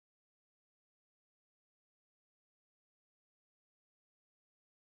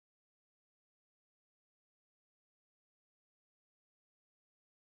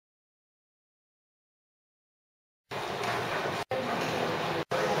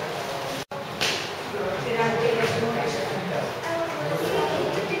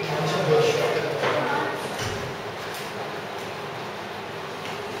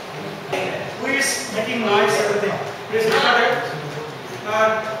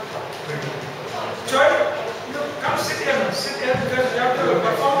sit here because you have to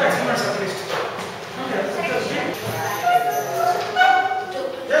perform the experiments at least. Okay.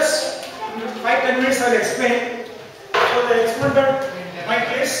 Just 5-10 minutes I will explain. So the experiment my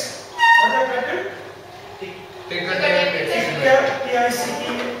place, what is the title? TICKER,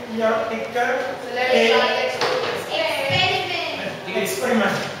 TICKER,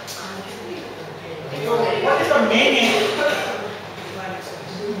 experiment. So what is the main aim?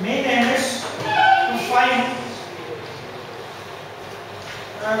 Main aim is to find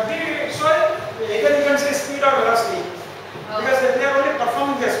so either you can say speed or velocity because they are only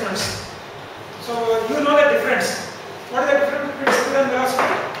performing the experiments. So you know the difference. What is the difference between speed and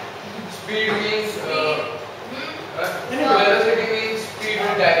velocity? Speed means velocity means speed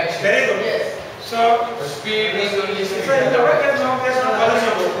with direction. Very good. Yes. So speed means only speed. So in the work there is no knowledge.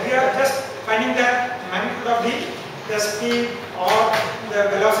 We are just finding the magnitude of the speed or the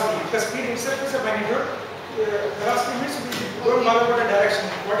velocity. The speed itself is a magnitude. Velocity means we don't bother about the direction.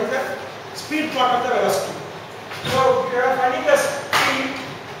 What is the speed part of the velocity? So we are finding the speed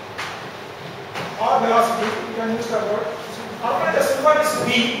or velocity. You can use the word. Normally the symbol is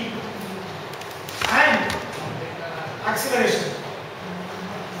v and acceleration.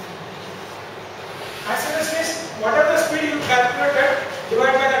 Acceleration is whatever the speed you calculated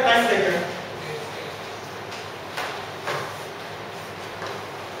divided by the time taken.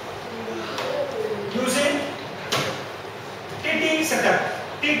 Using TT setup.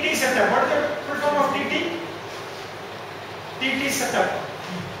 TT setup. What is the full form of TT? TT setup.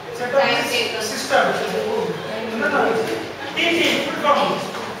 Setup is system. No. TT full form.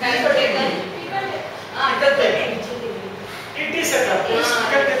 TT setup.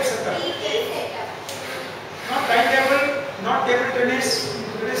 Ticker setup. Not timetable, not table tennis.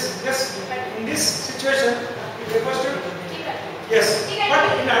 It is just in this situation. It refers to yes. But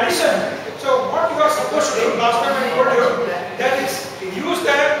in addition. So what you are supposed to do, last time I told you, that is use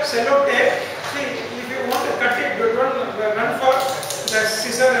the cello tape. See, if you want to cut it, you don't run for the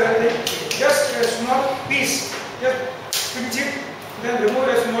scissor or anything. Just a small piece. Just pinch it, then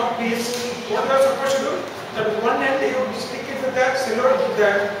remove a small piece. What you are supposed to do, that one end you stick it with the cello,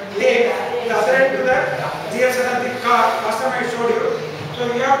 the tape, the other end to the gears of the car. Last time I showed you. So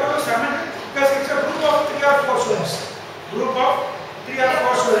you have to summon, because it's a group of 3 or 4 students. Group of 3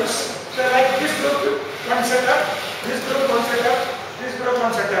 or 4 students. So like this group, one setup, this group, one setup, this group,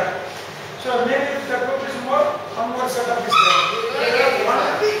 one setup. So maybe if the group is more, one more setup is there.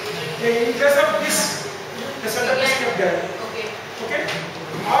 In case of this, the setup is kept there. Okay?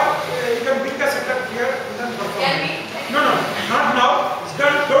 Or you can bring the setup here and then perform. No, not now.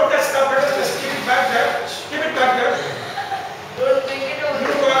 Don't touch the apparatus, just keep it back there. Keep it back there. Don't bring it over.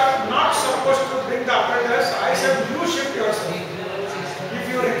 You are not supposed to bring the apparatus. I said you shift yourself. If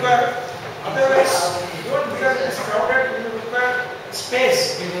you require, otherwise don't because it is crowded, you require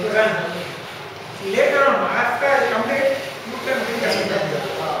space to run. Later on, after I complete, you can bring the setup here.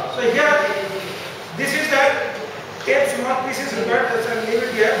 So here, this is the tape small piece is required, so I'll leave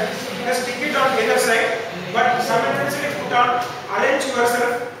it here. Just stick it on either side, but simultaneously put on, arrange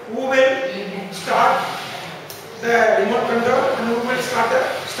yourself who will start the remote control and who will start the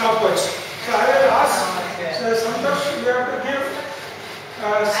stopwatch. So I will ask, so sometimes you have to give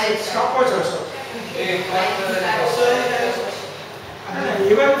stopwatch also. Even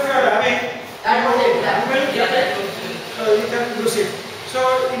if you are having, you can use it. So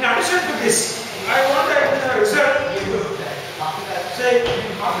in addition to this, I want the result. Say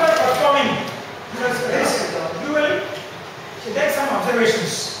after performing this, you will take some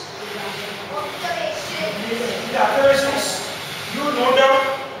observations. The observations, you note down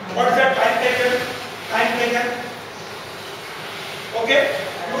what is the time taken. Okay?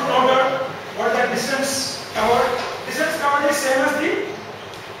 You note down what the distance covered. Distance covered is same as the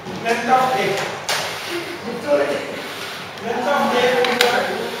length of tape. Length of tape is the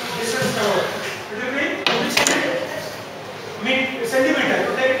distance covered. It will be centimeter.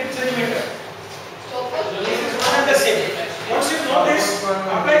 You take it in centimeter. This is one and the same. Once you know this,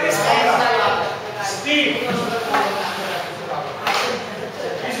 apply this formula. Speed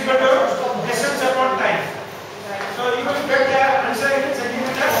is equal to distance upon time. So you will get the answer in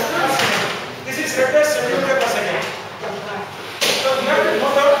centimeter per second. This is set as centimeter per second. So you have to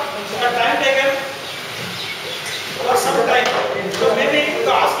note out the time taken for some time. So maybe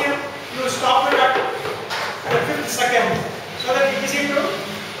to ask him, you stop it at the 5th second, so that it is easy to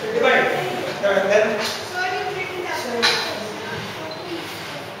divide. Then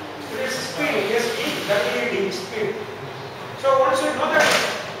speed, S-E-W-E-D, speed. So once you know that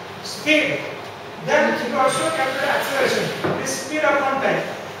speed, then you also calculate acceleration. This speed upon time.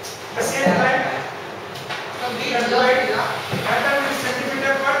 At the same time, you can divide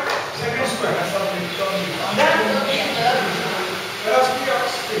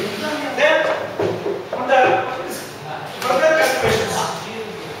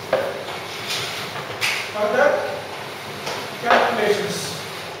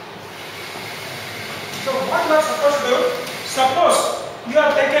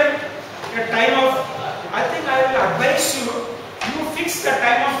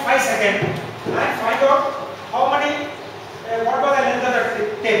seconds and find out how many, what was the length of the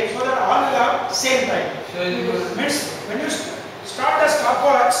tape, so that all will have same time. So Means when you start the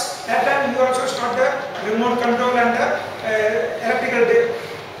stopwatch, that time you also start the remote control and the electrical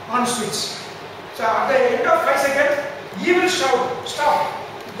on switch. So at the end of 5 seconds, he will shout stop.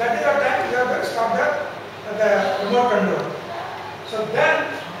 That is the time you have to stop the remote control. So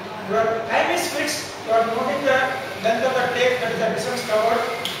then your time is fixed. You are noting the length of the tape, that is the distance covered,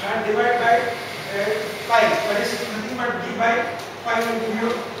 and divide by 5. That is nothing but d by 5 will give you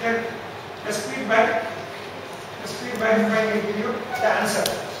then the speed by 5 will give you the answer.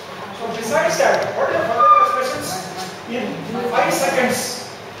 So besides that, what are the further expressions? In 5 seconds,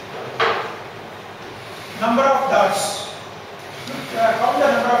 number of dots. Count the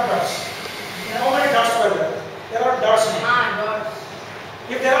number of dots. How many dots were there? There are dots. Dots.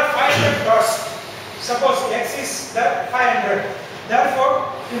 If there are 500 dots, suppose x is the 500.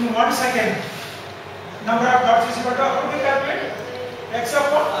 Therefore, in 1 second, number of dots is equal to, how do we calculate? X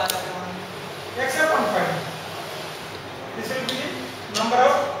upon 5. This will be the number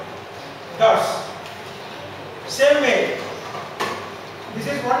of dots. Same way, this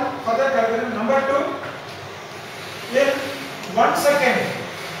is one further calculation. Number 2, in 1 second,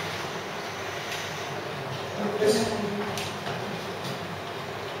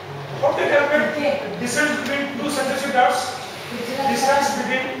 how to calculate distance between two successive dots? Distance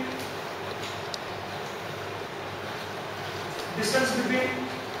between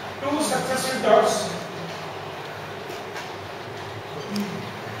two successive dots.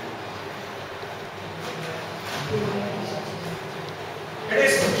 It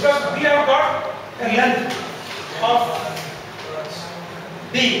is because we have got a length of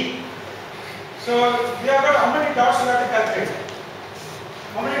d. So we have got how many dots you have to calculate?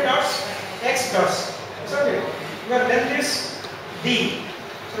 How many dots? X dots. Okay. Your length is d.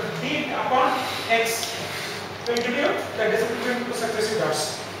 So d upon x will give you the distance between two successive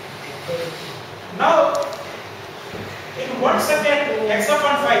dots. Now, in 1 second, x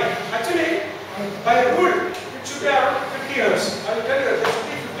upon 5. Actually, by rule, it should be around 50 years. I will tell you, there should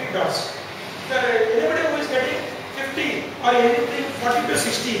be 50 dots. Anybody who is getting 50 or anything 40 to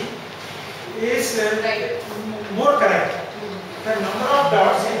 60 is more correct. The number of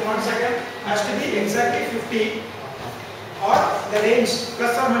dots in 1 second has to be exactly 50, or the range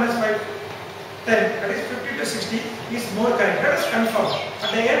plus or minus 5, 10, that is 50 to 60 is more correct. That is confirmed. At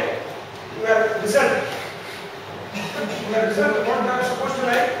the end, your result, what you are supposed to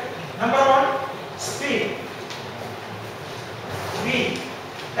write? Number 1, speed, v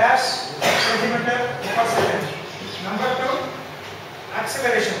dash centimeter per second. Number 2,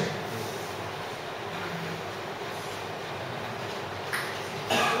 acceleration.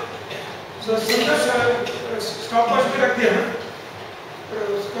 So single stopwatch भी रख दिया ना, तो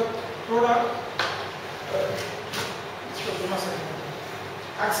उसको थोड़ा इसको घुमा सकते हैं.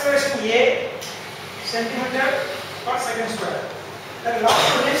 Acceleration a centimeter per second square. The last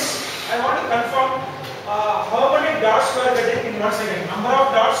one is I want to confirm how many dots you are getting in 1 second. Number of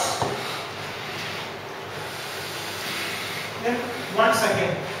dots in 1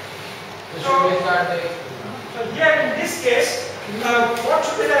 second. So here in this case, what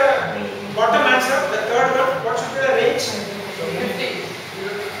should be the bottom answer? The third one. What should be the range? 50.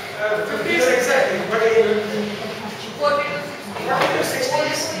 50 is exactly, but 40 to 60. 40 to 60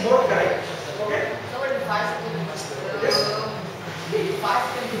 is more correct. Okay. Yes.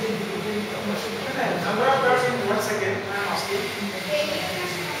 Number of dots in 1 second. I am asking.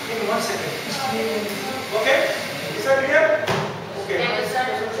 In 1 second. Okay. Is that clear? Okay.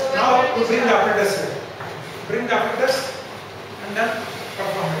 Now to bring the apparatus. Bring the apparatus and then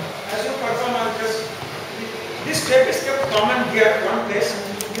perform it. As you perform apparatus, this tape is kept common here, one place.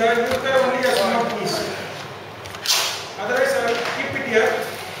 You have only a small piece. Otherwise, I will keep it here.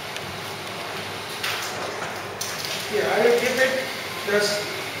 Here, I will keep it just.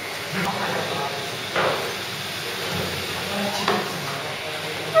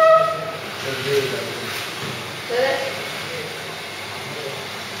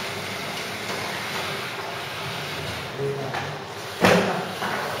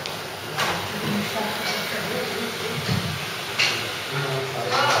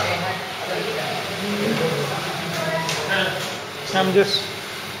 I'm just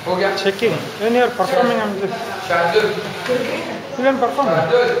checking. When you are performing, I'm just. You can perform.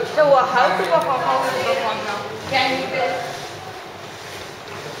 So how to perform now? Can you tell?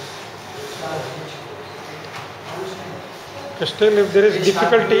 Still, if there is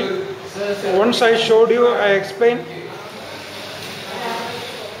difficulty, once I showed you, I explained.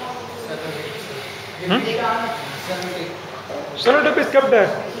 Cellotape is kept there.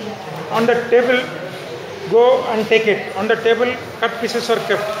 on the table, go and take it. On the table, cut pieces are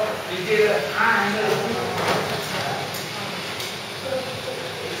kept.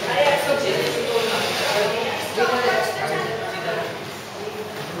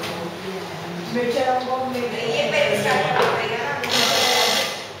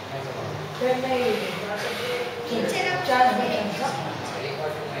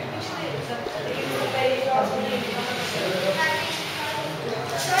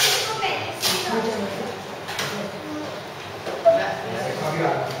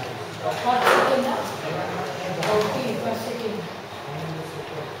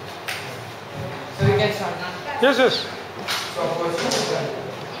 So we can start now. Yes, yes.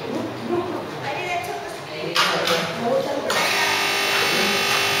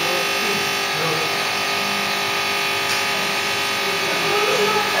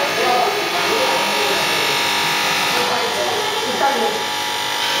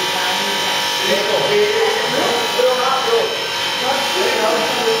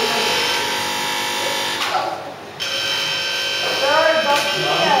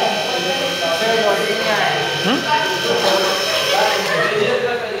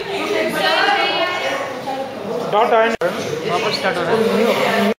 Dot and वापस start हो रहा है.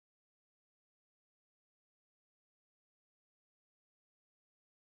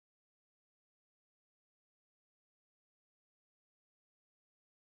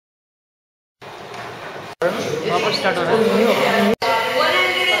 वापस start हो रहा है.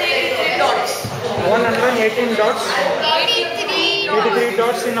 118 dots. 83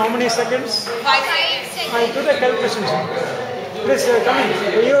 dots in how many seconds? 5 seconds. I do the calculation. Please come in.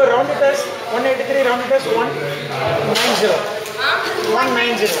 You round it as 183, round it as 190.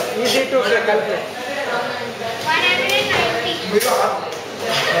 190. Easy to calculate. 190.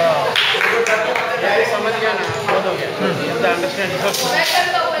 समझ गया ना? बहुत हो गया. Understand?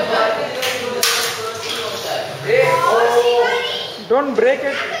 Don't break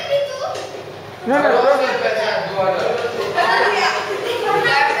it. No, don't.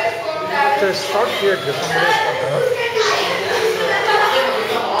 Just start here. Somebody start.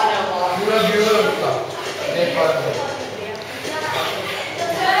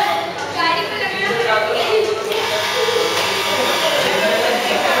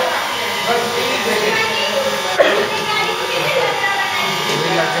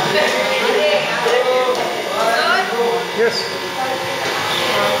 Yes.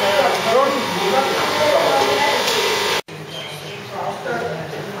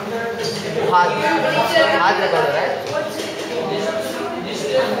 हाथ लगा रहा है.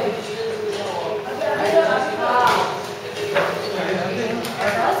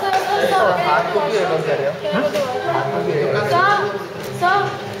 हाथ को भी रिकॉर्ड कर रहे हो? हाथ को भी record.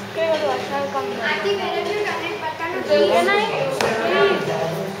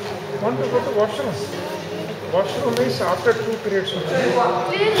 Want to go to washroom? Washroom is after 2 periods.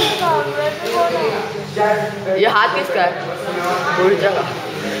 ये हाथ किसका है? पूरी जगह.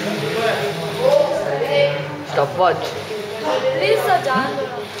 Stopwatch.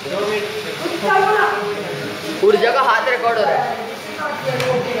 पूरी जगह हाथ रिकॉर्ड हो रहा है.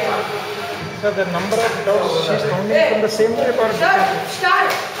 So the number of dots she is counting from the same tape or different? Start.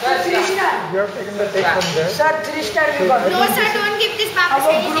 You have taken the tape from there. Sir, 3 star we got. No, sir, don't give this back.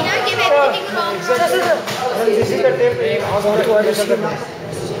 Give everything wrong. Exactly. And this is the tape. What is the tape?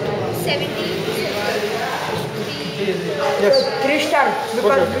 70. Yes. 3 star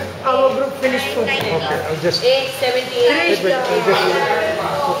because our group finished first. Okay. I'll just 78. wait. I'll just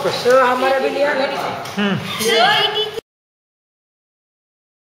focus. So हमारा भी लिया. Sir, 80.